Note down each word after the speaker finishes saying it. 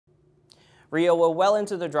Rio, we're well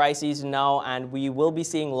into the dry season now, and we will be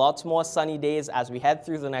seeing lots more sunny days as we head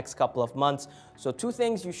through the next couple of months. So two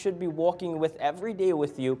things you should be walking with every day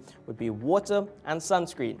with you would be water and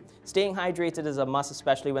sunscreen. Staying hydrated is a must,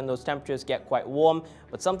 especially when those temperatures get quite warm,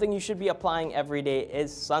 but something you should be applying every day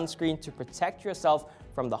is sunscreen to protect yourself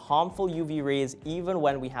from the harmful UV rays even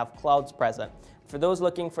when we have clouds present. For those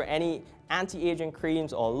looking for any anti-aging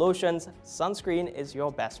creams or lotions, sunscreen is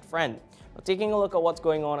your best friend. Now, taking a look at what's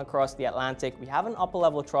going on across the Atlantic, we have an upper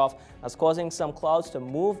level trough that's causing some clouds to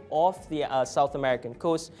move off the South American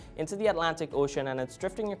coast into the Atlantic Ocean, and it's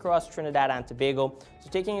drifting across Trinidad and Tobago. So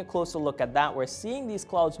taking a closer look at that, we're seeing these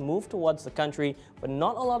clouds move towards the country, but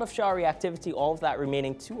not a lot of showery activity, all of that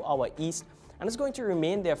remaining to our east. And it's going to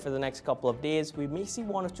remain there for the next couple of days. We may see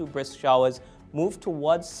 1 or 2 brisk showers move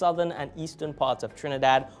towards southern and eastern parts of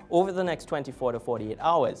Trinidad over the next 24 to 48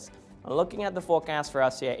 hours. Now, looking at the forecast for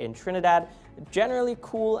us here in Trinidad, generally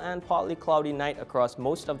cool and partly cloudy night across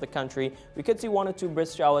most of the country. We could see 1 or 2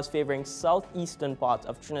 brisk showers favoring southeastern parts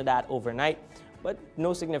of Trinidad overnight, but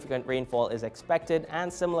no significant rainfall is expected,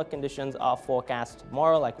 and similar conditions are forecast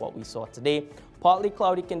tomorrow like what we saw today. Partly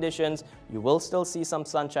cloudy conditions, you will still see some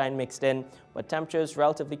sunshine mixed in, but temperatures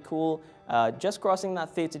relatively cool, just crossing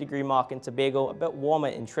that 30-degree mark in Tobago, a bit warmer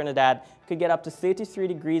in Trinidad. Could get up to 33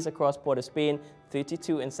 degrees across Port of Spain,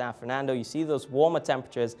 32 in San Fernando. You see those warmer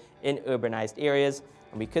temperatures in urbanized areas,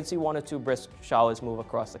 and we could see 1 or 2 brisk showers move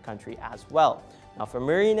across the country as well. Now, for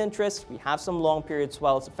marine interests, we have some long period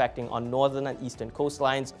swells affecting our northern and eastern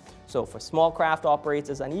coastlines. So for small craft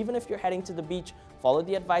operators, and even if you're heading to the beach, follow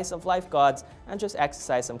the advice of lifeguards and just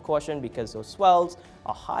exercise some caution, because those swells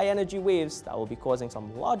are high energy waves that will be causing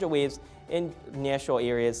some larger waves in nearshore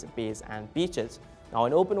areas, bays and beaches. Now,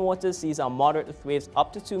 in open waters, these are moderate with waves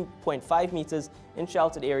up to 2.5 meters. In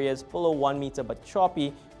sheltered areas, below 1 meter, but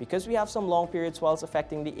choppy because we have some long period swells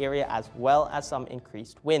affecting the area as well as some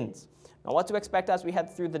increased winds. Now, what to expect as we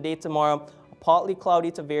head through the day tomorrow: a partly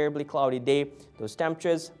cloudy to variably cloudy day. Those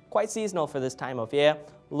temperatures quite seasonal for this time of year.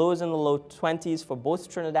 Lows in the low 20s for both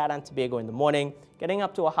Trinidad and Tobago in the morning, getting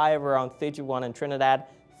up to a high of around 31 in Trinidad,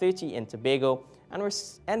 30 in Tobago, and we're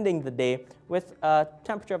ending the day with a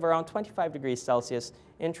temperature of around 25 degrees Celsius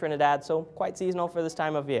in Trinidad, so quite seasonal for this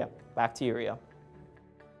time of year. Back to you, Ria.